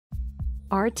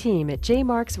Our team at J.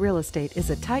 Marks Real Estate is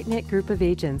a tight-knit group of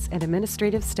agents and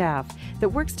administrative staff that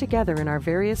works together in our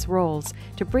various roles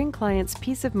to bring clients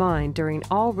peace of mind during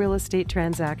all real estate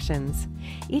transactions.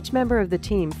 Each member of the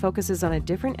team focuses on a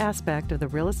different aspect of the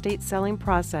real estate selling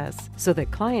process so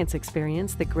that clients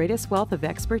experience the greatest wealth of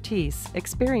expertise,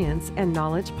 experience, and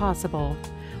knowledge possible.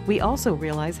 We also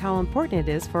realize how important it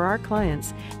is for our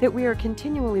clients that we are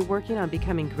continually working on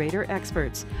becoming greater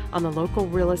experts on the local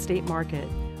real estate market.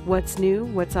 What's new,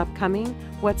 what's upcoming,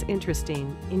 what's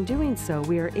interesting. In doing so,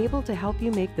 we are able to help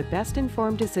you make the best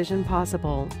informed decision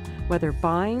possible, whether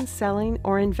buying, selling,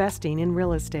 or investing in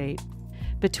real estate.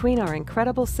 Between our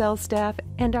incredible sales staff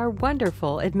and our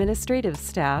wonderful administrative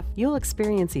staff, you'll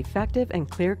experience effective and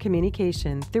clear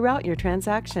communication throughout your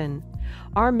transaction.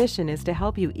 Our mission is to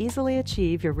help you easily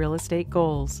achieve your real estate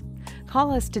goals. Call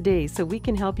us today so we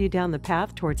can help you down the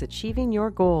path towards achieving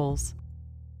your goals.